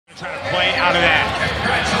Trying to play out of that.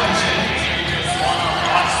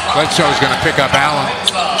 Bledsoe's going to pick up Allen.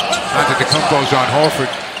 Antetokounmpo's on Horford.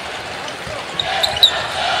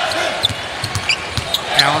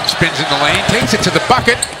 Allen spins in the lane, takes it to the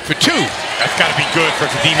bucket for two. That's got to be good for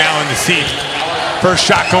Kadeem Allen to see. First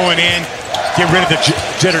shot going in. Get rid of the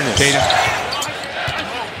jitterness. Tatum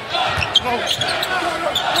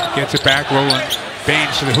gets it back, rolling.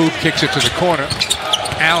 Baynes to the hoop, kicks it to the corner.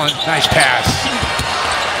 Allen, nice pass.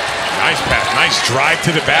 Nice pass, nice drive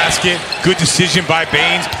to the basket. Good decision by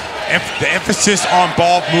Baynes. The emphasis on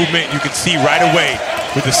ball movement you can see right away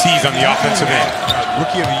with the C's on the offensive end.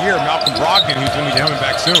 Rookie of the year, Malcolm Brogdon, who's going to be coming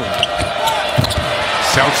back soon.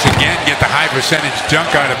 Celtics again get the high percentage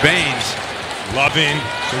dunk out of Baynes. Loving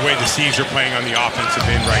the way the C's are playing on the offensive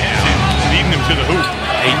end right now. Leading them to the hoop.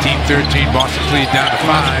 18-13, Boston's lead down to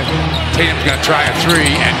 5. Tatum's going to try a three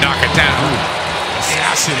and knock it down.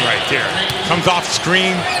 Assassin right there. Comes off the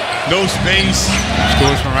screen, no space.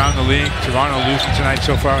 Scores from around the league. Toronto losing tonight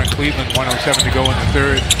so far in Cleveland. 107 to go in the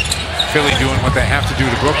third. Philly doing what they have to do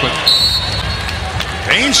to Brooklyn.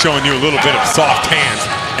 Baynes showing you a little bit of soft hands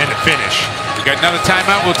and a finish. We got another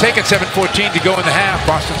timeout. We'll take it. 7:14 to go in the half.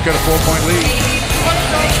 Boston's got a 4-point lead.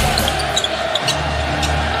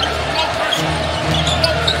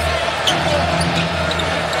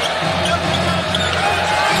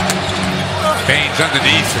 Baynes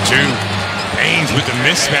underneath for two. Baynes with the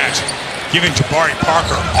mismatch, giving Jabari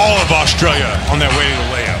Parker all of Australia on their way to the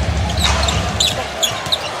layup.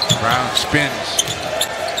 Brown spins.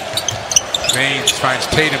 Baynes finds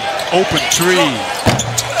Tatum. Open three.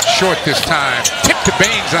 Short this time. Tip to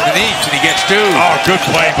Baynes underneath, and he gets two. Oh, good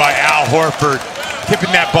play by Al Horford.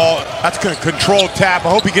 Tipping that ball. That's a controlled tap.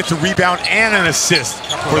 I hope he gets a rebound and an assist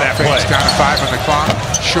for that play. Down to 5 on the clock.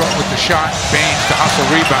 Short with the shot. Baynes to hustle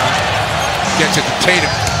rebound. Gets it to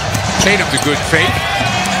Tatum. Tatum the good fake.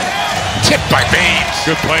 Tipped by Baynes.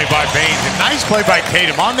 Good play by Baynes. And nice play by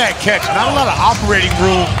Tatum on that catch. Not a lot of operating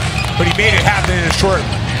room, but he made it happen in a short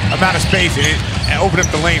amount of space and opened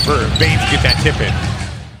up the lane for Baynes to get that tip in.